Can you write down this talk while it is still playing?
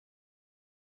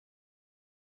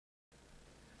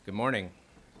Good morning.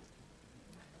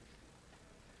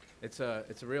 It's a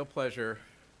real pleasure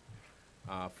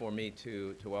for me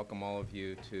to welcome all of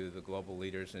you to the Global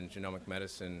Leaders in Genomic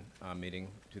Medicine meeting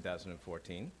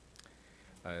 2014.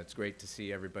 It's great to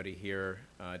see everybody here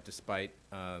despite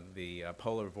the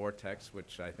polar vortex,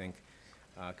 which I think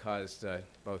caused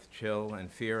both chill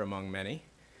and fear among many.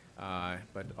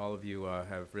 But all of you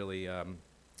have really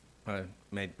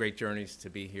made great journeys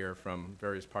to be here from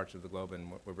various parts of the globe,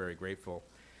 and we're very grateful.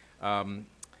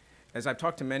 As I've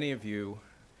talked to many of you,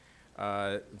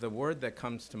 the word that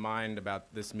comes to mind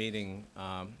about this meeting,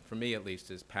 for me at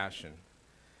least, is passion.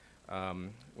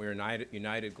 We're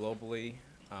united globally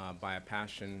by a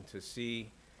passion to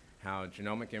see how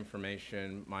genomic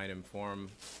information might inform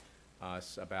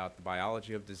us about the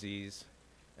biology of disease,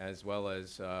 as well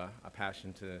as a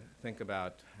passion to think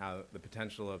about how the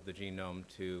potential of the genome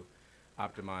to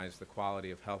optimize the quality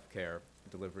of healthcare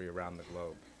delivery around the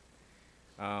globe.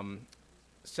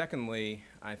 Secondly,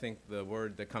 I think the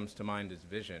word that comes to mind is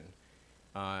vision.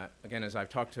 Again, as I've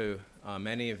talked to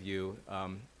many of you,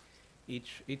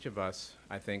 each of us,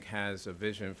 I think, has a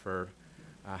vision for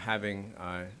having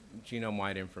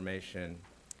genome-wide information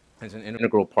as an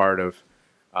integral part of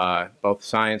both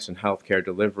science and healthcare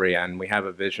delivery, and we have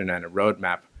a vision and a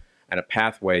roadmap and a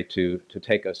pathway to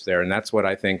take us there. And that's what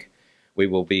I think we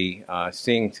will be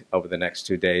seeing over the next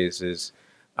 2 days, is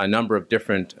a number of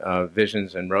different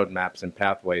visions and roadmaps and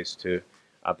pathways to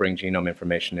bring genome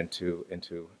information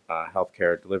into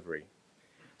healthcare delivery.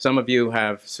 Some of you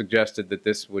have suggested that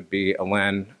this would be a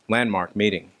landmark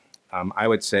meeting. I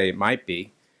would say it might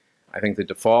be. I think the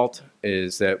default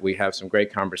is that we have some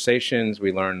great conversations.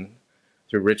 We learn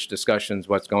through rich discussions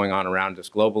what's going on around us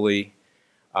globally,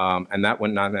 and that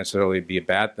would not necessarily be a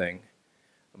bad thing.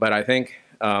 But I think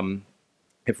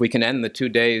if we can end the 2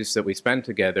 days that we spend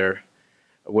together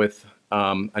with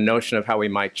a notion of how we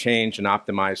might change and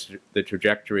optimize the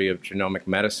trajectory of genomic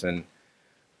medicine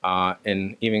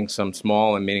in even some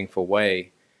small and meaningful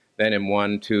way, then in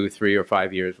 1, 2, 3, or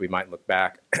 5 years we might look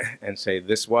back and say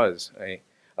this was a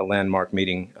landmark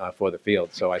meeting for the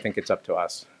field. So I think it's up to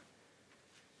us.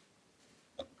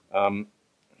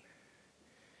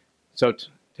 So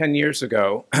 10 years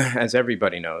ago, as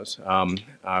everybody knows,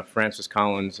 Francis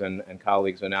Collins and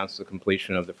colleagues announced the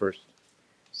completion of the first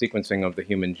sequencing of the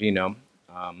human genome.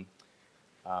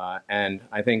 And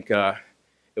I think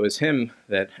it was him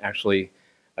that actually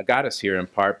got us here, in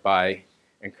part by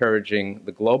encouraging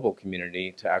the global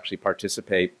community to actually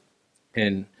participate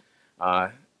in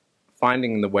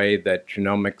finding the way that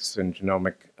genomics and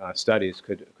genomic studies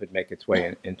could make its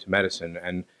way into medicine.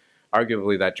 And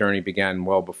arguably that journey began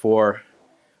well before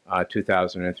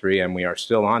 2003, and we are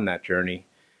still on that journey.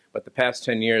 But the past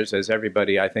 10 years, as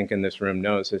everybody I think in this room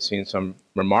knows, has seen some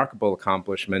remarkable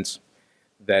accomplishments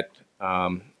that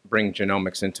bring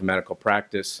genomics into medical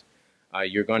practice.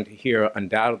 You're going to hear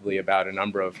undoubtedly about a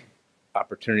number of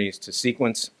opportunities to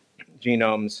sequence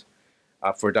genomes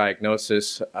for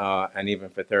diagnosis and even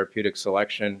for therapeutic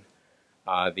selection,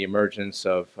 the emergence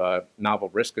of novel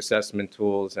risk assessment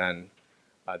tools, and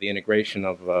the integration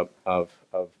of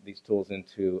these tools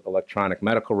into electronic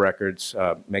medical records,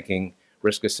 making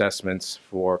risk assessments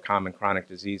for common chronic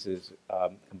diseases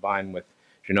combined with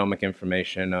genomic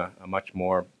information a much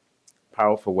more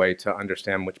powerful way to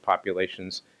understand which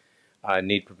populations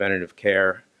need preventative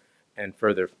care and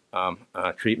further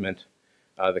treatment.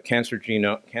 The cancer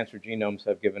genomes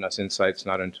have given us insights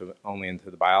not only into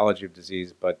the biology of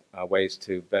disease, but ways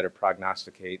to better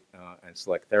prognosticate and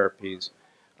select therapies.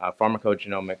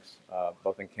 Pharmacogenomics,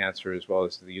 both in cancer as well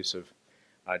as the use of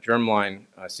germline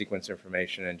sequence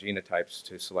information and genotypes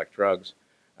to select drugs,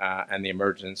 and the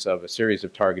emergence of a series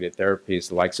of targeted therapies,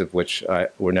 the likes of which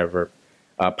were never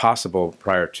possible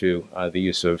prior to the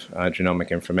use of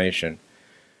genomic information.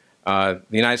 The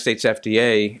United States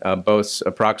FDA boasts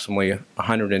approximately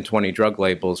 120 drug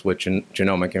labels with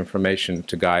genomic information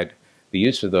to guide the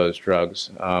use of those drugs.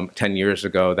 10 years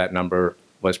ago, that number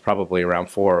was probably around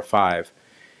 4 or 5.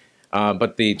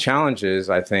 But the challenge is,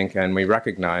 I think, and we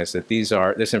recognize that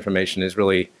this information is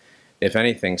really, if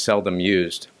anything, seldom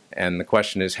used. And the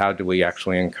question is, how do we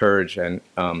actually encourage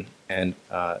the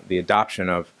adoption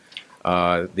of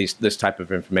this type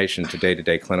of information to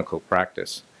day-to-day clinical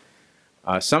practice?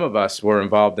 Some of us were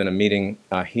involved in a meeting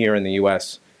here in the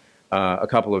U.S. A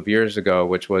couple of years ago,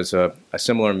 which was a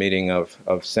similar meeting of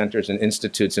centers and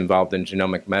institutes involved in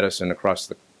genomic medicine across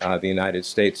the United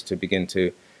States to begin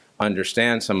to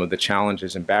understand some of the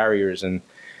challenges and barriers. And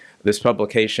this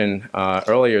publication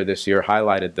earlier this year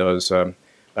highlighted those. But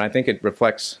I think it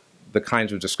reflects the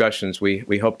kinds of discussions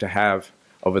we hope to have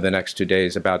over the next 2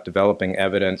 days about developing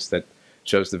evidence that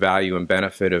shows the value and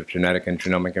benefit of genetic and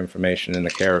genomic information in the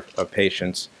care of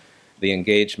patients, the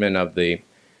engagement of the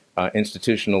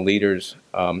institutional leaders,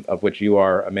 of which you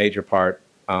are a major part,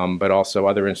 but also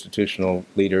other institutional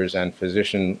leaders and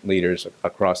physician leaders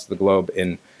across the globe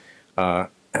in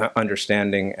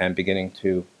understanding and beginning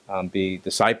to be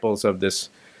disciples of this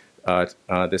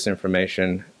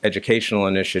information, educational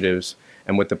initiatives,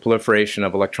 and with the proliferation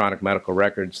of electronic medical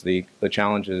records, the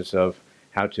challenges of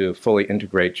how to fully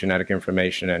integrate genetic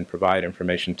information and provide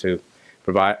information to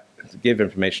give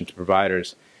information to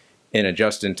providers in a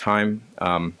just-in-time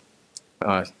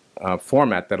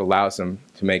format that allows them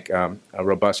to make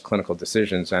robust clinical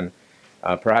decisions. And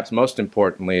perhaps most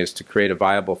importantly is to create a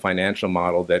viable financial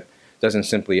model that doesn't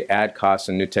simply add costs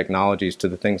and new technologies to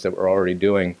the things that we're already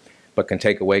doing, but can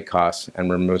take away costs and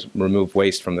remove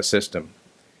waste from the system.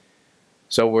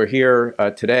 So we're here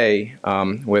today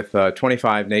with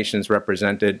 25 nations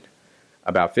represented.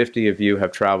 About 50 of you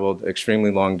have traveled extremely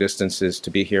long distances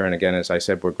to be here. And again, as I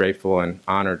said, we're grateful and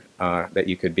honored that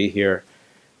you could be here.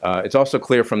 It's also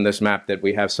clear from this map that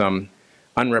we have some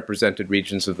unrepresented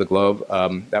regions of the globe.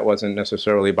 That wasn't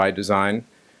necessarily by design.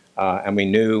 And we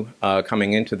knew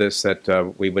coming into this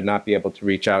that we would not be able to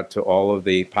reach out to all of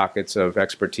the pockets of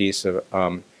expertise of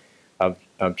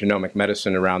genomic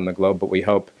medicine around the globe. But we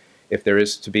hope if there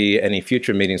is to be any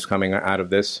future meetings coming out of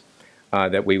this,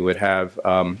 that we would have,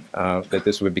 that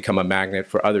this would become a magnet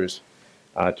for others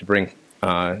to bring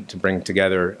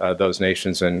together those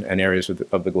nations and areas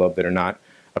of the globe that are not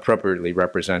appropriately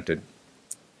represented.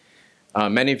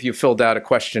 Many of you filled out a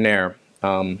questionnaire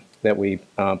that we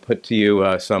put to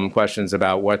you some questions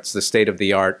about what's the state of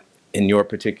the art in your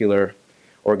particular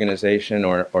organization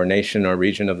or nation or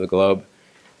region of the globe.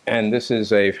 And this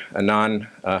is a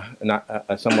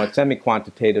somewhat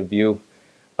semi-quantitative view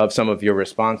of some of your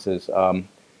responses.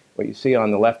 What you see on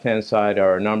the left-hand side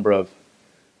are a number of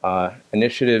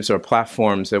initiatives or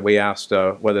platforms that we asked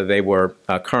whether they were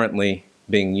currently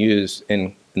being used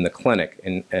in the clinic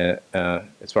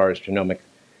as far as genomic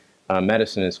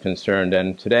medicine is concerned.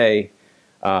 And today,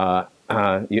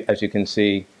 as you can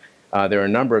see, there are a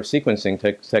number of sequencing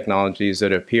technologies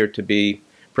that appear to be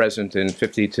present in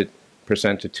 50%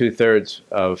 to two-thirds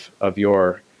of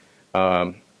your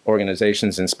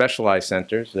organizations and specialized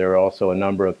centers. There are also a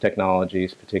number of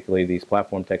technologies, particularly these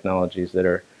platform technologies, that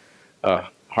are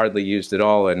hardly used at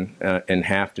all in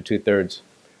half to two-thirds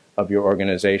of your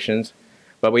organizations.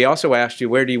 But we also asked you,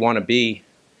 where do you want to be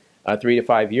 3 to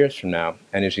 5 years from now?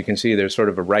 And as you can see, there's sort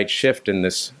of a right shift in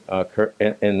this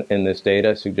in this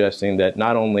data, suggesting that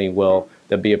not only will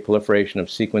there be a proliferation of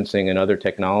sequencing and other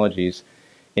technologies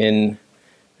in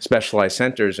specialized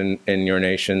centers in your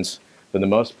nations for the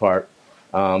most part,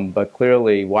 but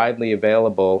clearly widely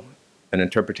available, an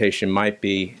interpretation might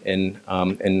be in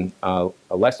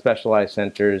less specialized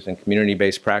centers and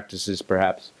community-based practices,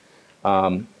 perhaps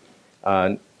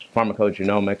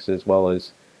pharmacogenomics, as well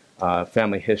as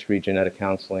family history, genetic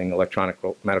counseling, electronic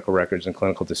medical records, and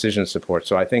clinical decision support.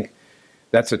 So I think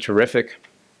that's a terrific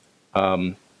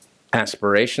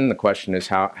aspiration. The question is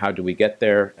how do we get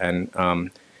there?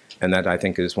 And that, I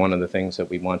think, is one of the things that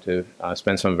we want to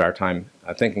spend some of our time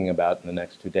thinking about in the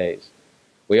next 2 days.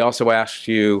 We also asked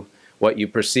you what you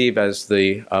perceive as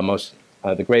the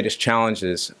greatest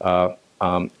challenges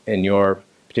in your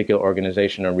particular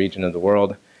organization or region of the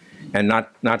world. And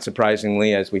not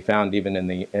surprisingly, as we found even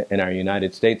in our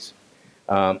United States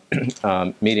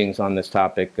meetings on this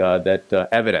topic, that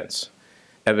evidence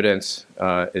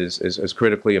is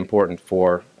critically important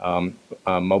for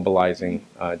mobilizing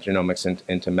genomics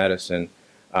into medicine.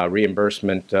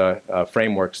 Reimbursement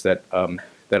frameworks that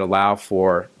allow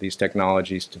for these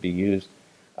technologies to be used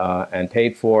and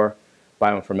paid for,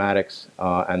 bioinformatics,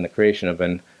 and the creation of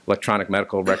an electronic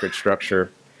medical record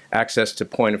structure, access to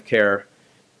point-of-care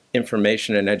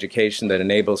information and education that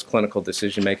enables clinical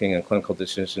decision-making and clinical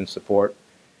decision support.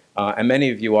 And many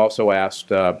of you also asked,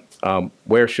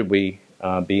 where should we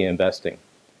be investing?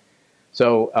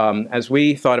 So as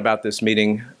we thought about this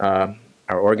meeting, our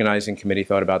organizing committee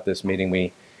thought about this meeting,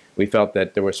 we felt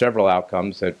that there were several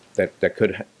outcomes that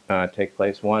could take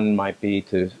place. One might be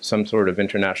to some sort of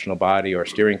international body or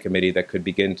steering committee that could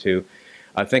begin to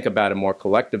think about a more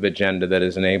collective agenda that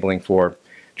is enabling for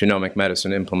genomic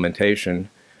medicine implementation.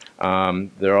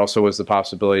 There also was the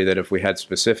possibility that if we had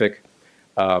specific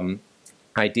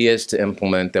ideas to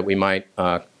implement, that we might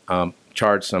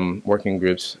charge some working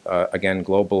groups, again,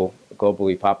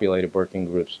 globally populated working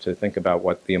groups, to think about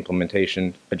what the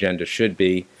implementation agenda should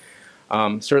be.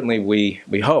 Certainly,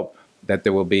 we hope that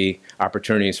there will be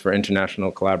opportunities for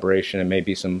international collaboration and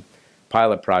maybe some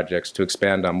pilot projects to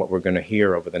expand on what we're going to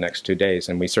hear over the next 2 days.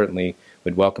 And we certainly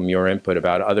would welcome your input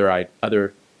about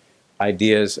other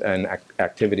ideas and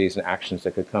activities and actions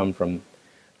that could come from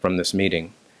this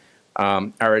meeting.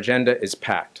 Our agenda is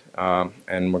packed,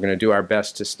 and we're going to do our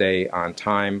best to stay on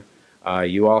time.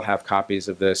 You all have copies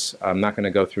of this. I'm not going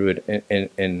to go through it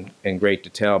in great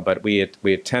detail, but we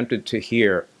attempted to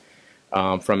hear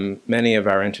from many of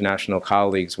our international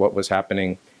colleagues what was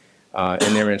happening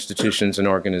in their institutions and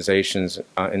organizations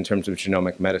in terms of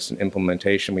genomic medicine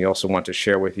implementation. We also want to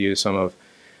share with you some of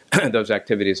those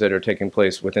activities that are taking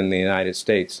place within the United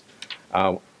States.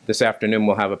 This afternoon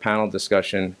we'll have a panel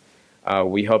discussion.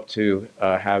 We hope to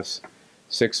have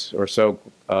 6 or so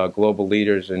global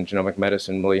leaders in genomic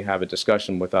medicine really have a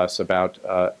discussion with us about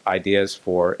ideas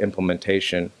for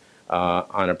implementation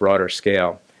on a broader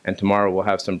scale. And tomorrow we'll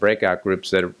have some breakout groups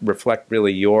that reflect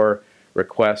really your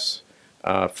requests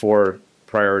for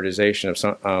prioritization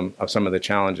of some of the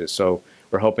challenges. So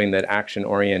we're hoping that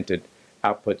action-oriented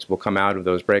outputs will come out of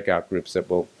those breakout groups that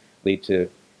will lead to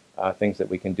things that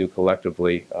we can do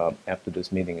collectively after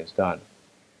this meeting is done.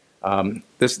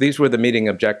 These were the meeting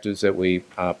objectives that we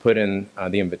put in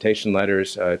the invitation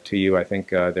letters to you. I think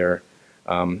they're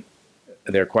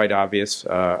quite obvious.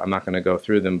 I'm not going to go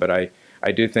through them, but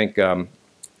I do think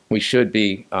we should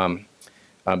be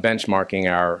benchmarking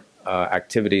our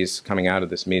activities coming out of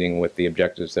this meeting with the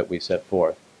objectives that we set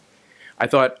forth. I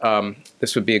thought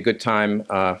this would be a good time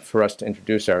for us to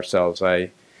introduce ourselves.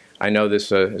 I know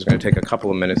this is going to take a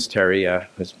couple of minutes. Terry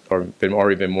has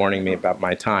already been warning me about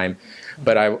my time,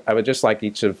 but I would just like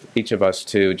each of us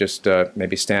to just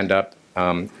maybe stand up,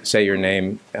 say your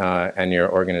name and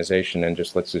your organization, and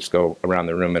let's just go around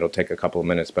the room. It'll take a couple of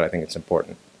minutes, but I think it's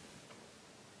important.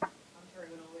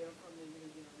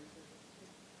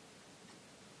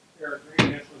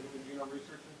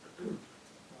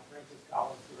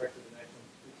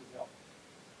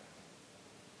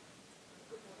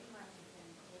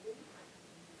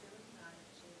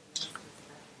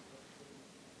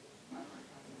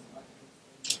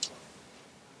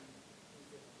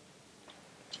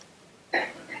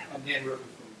 Dan Roper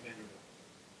from Vanderbilt.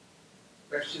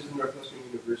 Practices in Northwestern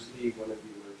University, one of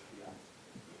you were HPI.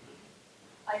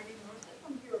 Irene Norton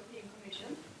from the European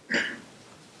Commission.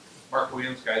 Mark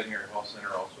Williams, Geisinger Health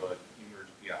Center, also at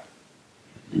Emerge PI.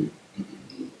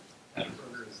 Adam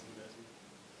Berger is the resident.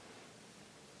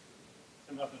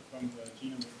 I'm up from the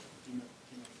genome.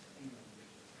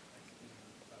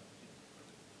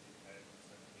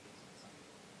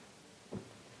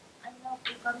 I'm now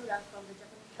Fukarura from the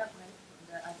Japanese government,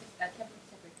 the cabinet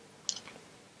secretary.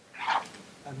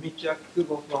 I'm Michak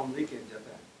Kubo from Lincoln,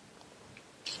 Japan.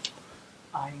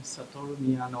 I'm Satoru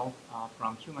Miyano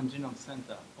from Human Genome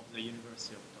Center of the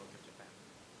University of Tokyo, Japan.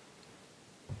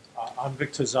 I'm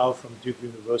Victor Zhao from Duke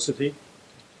University.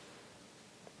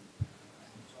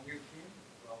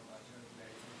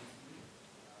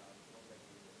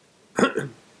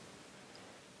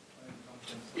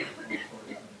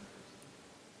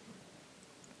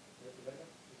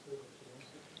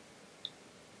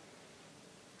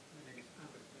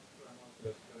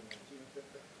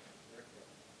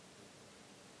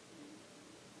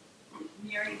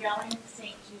 Mary Galling,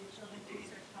 St. Jude Children's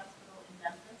Research Hospital in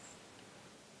Memphis.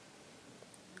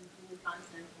 And Julie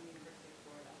Constant from the University of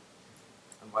Florida.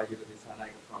 I'm Vajira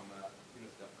Desanaika from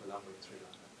University of Colombo in Sri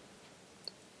Lanka.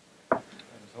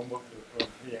 And Tombok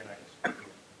from Vienna.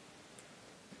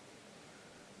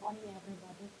 Morning,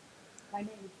 everybody. My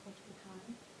name is Coach Khan,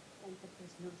 Center for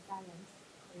Genome Science,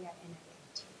 Korea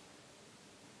NIH.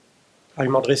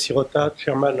 I'm André Sirota,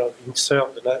 Chairman of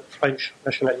INSERM, the French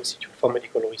National Institute for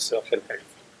Medical Research and Health.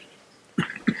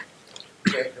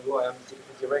 Hello, I'm the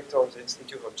Director of the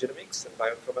Institute of Genomics and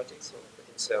Bioinformatics of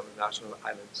INSERM, National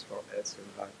Alliance for Health and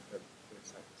Bioinformatics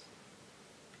Science.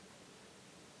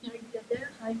 Eric Biader,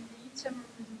 I'm the INSERM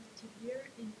representative here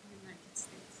in the United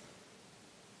States.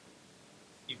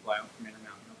 Steve Lyle from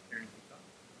Intermountain Healthcare in Utah.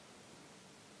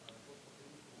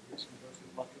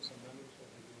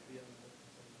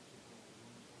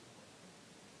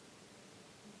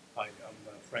 Hi,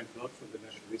 I'm Frank Bloch from the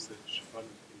National Research Fund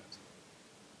in Mexico.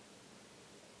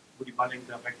 Woody Bunning,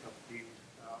 Director of the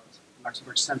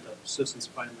Luxembourg Center of Citizens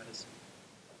Biomedicine.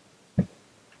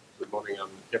 Good morning, I'm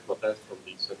Geoffrey from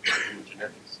the Center for Human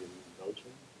Genetics in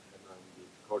Belgium, and I'm the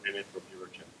coordinator of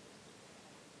Eurogem.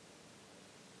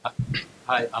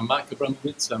 Hi, I'm Mark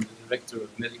Abramowitz. I'm the Director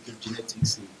of Medical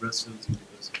Genetics in Brussels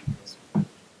University.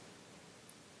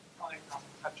 Hi, I'm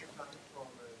Patrick Khan from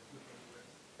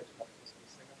University of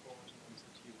Singapore Genome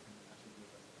Institute and the National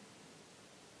University.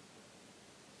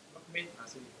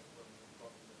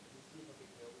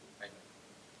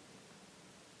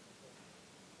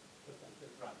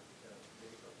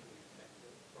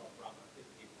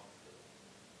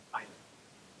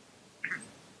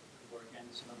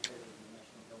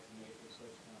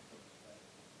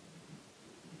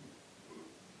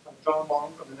 John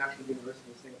Wong from the National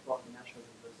University of Singapore and the National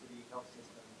University Health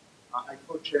System. I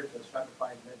co-chair the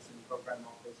Stratified Medicine Program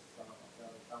Office of the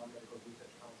Biomedical Research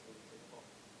Council in Singapore.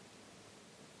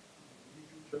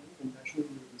 Geoffrey from National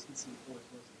University of Singapore as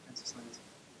well as the Cancer Science.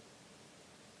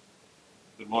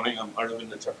 Good morning, I'm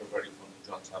Arvind Chakravarti from the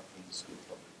Johns Hopkins School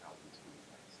of Public Health and Community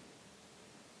Medicine.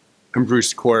 I'm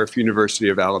Bruce Korf, University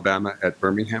of Alabama at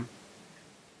Birmingham.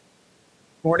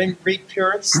 Morning, Reed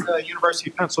Puritz, the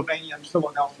University of Pennsylvania in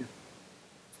Philadelphia.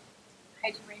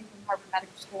 Heidi Green from Harvard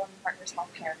Medical School and Partners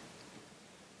Healthcare.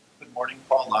 Good morning,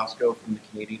 Paul Lasco from the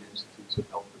Canadian Institutes of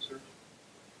Health Research.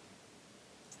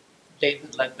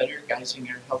 David Ledbetter,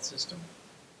 Geisinger Health System.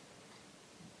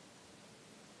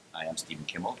 I am Stephen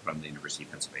Kimmel from the University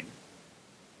of Pennsylvania.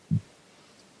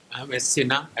 I am S.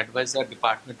 Sinha, Advisor,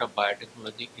 Department of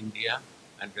Biotechnology, India,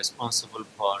 and responsible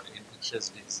for infectious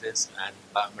diseases and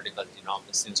biomedical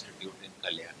genomics institute in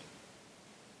Kalyani.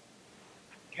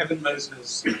 Kevin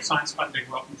Moses, Science Funding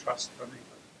Wellcome Trust from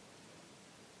England.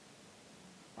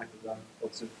 Michael Dunn,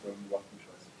 also from Wellcome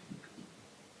Trust.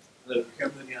 Hello,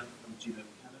 Kevin Lillian from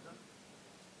Genome Canada.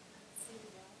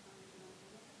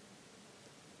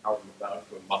 Howard McLeod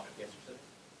from Moffitt Cancer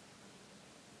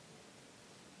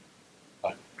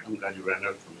Center. I'm Gadi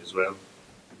Renner from Israel.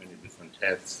 Many different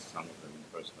tests, some of them in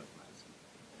personal medicine.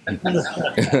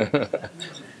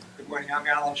 Good morning, I'm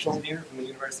Alan Schulnier from the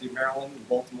University of Maryland in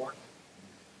Baltimore.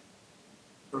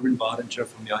 Irvin Bodinger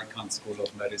from the Icahn School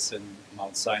of Medicine,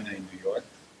 Mount Sinai in New York.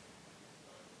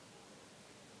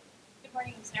 Good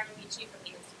morning, I'm Sarah Michi from the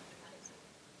Institute of Medicine.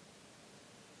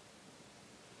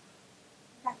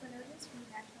 Catherine Otis from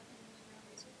the National Genome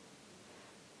Research.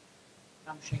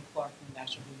 I'm Shane Clark from the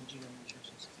National Human Genome Research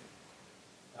Institute.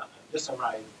 Just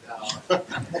arrived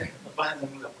finally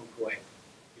from Kuwait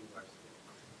University.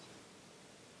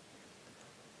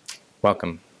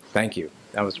 Welcome. Thank you.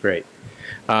 That was great.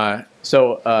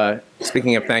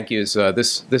 Speaking of thank yous,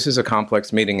 this is a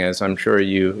complex meeting, as I'm sure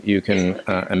you can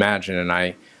imagine, and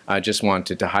I just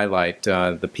wanted to highlight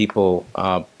the people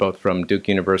both from Duke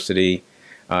University,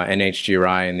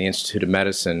 NHGRI, and the Institute of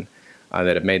Medicine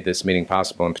that have made this meeting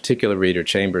possible. In particular, Rita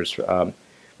Chambers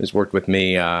has worked with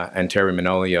me and Terry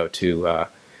Manolio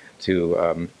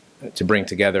to bring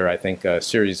together, I think, a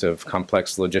series of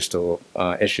complex logistical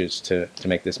issues to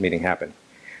make this meeting happen.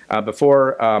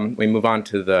 Before we move on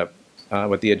to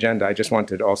with the agenda, I just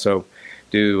wanted to also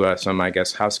do some, I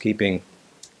guess, housekeeping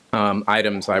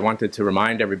items. I wanted to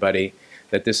remind everybody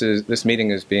that this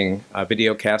meeting is being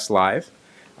video cast live,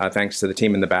 thanks to the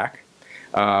team in the back,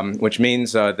 which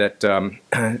means that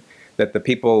that the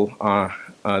people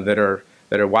that are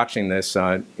watching this,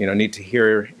 need to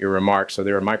hear your remarks. So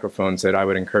there are microphones that I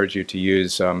would encourage you to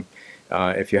use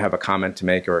if you have a comment to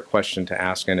make or a question to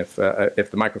ask. And if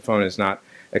the microphone is not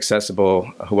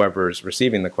accessible, whoever is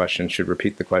receiving the question should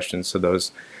repeat the question so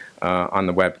those on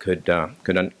the web could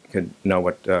know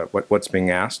what's being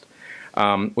asked.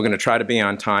 We're going to try to be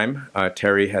on time.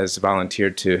 Terry has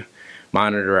volunteered to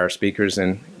monitor our speakers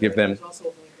and give them.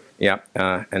 Yeah,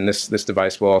 and this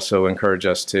device will also encourage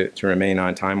us to remain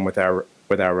on time with our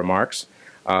remarks.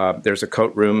 There's a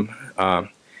coat room out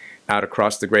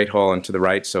across the Great Hall and to the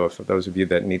right. So for those of you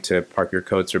that need to park your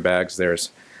coats or bags,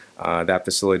 there's that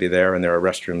facility there, and there are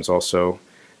restrooms also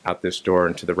out this door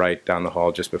and to the right down the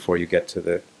hall just before you get to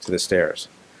the stairs.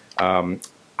 I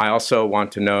also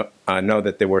want to know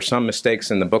that there were some mistakes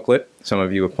in the booklet. Some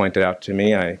of you have pointed out to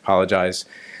me. I apologize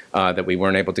that we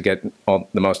weren't able to get the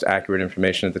most accurate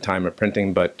information at the time of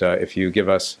printing, but if you give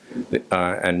us,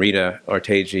 and Rita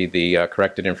Ortegi, the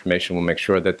corrected information, we'll make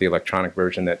sure that the electronic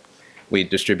version that we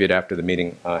distribute after the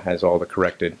meeting has all the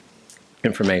corrected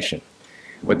information.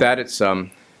 With that, it's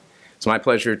my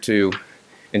pleasure to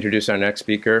introduce our next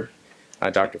speaker,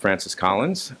 Dr. Francis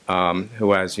Collins,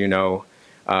 who, as you know,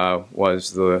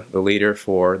 was the leader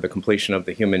for the completion of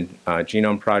the Human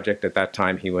Genome Project. At that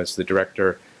time, he was the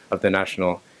director of the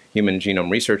National Human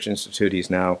Genome Research Institute. He's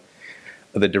now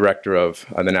the director of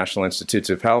the National Institutes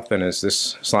of Health, and as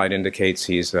this slide indicates,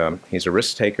 he's a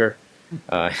risk taker.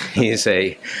 He's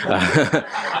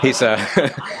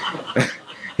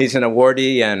an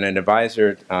awardee and an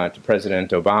advisor to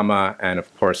President Obama, and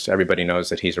of course, everybody knows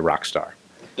that he's a rock star.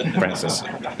 Francis.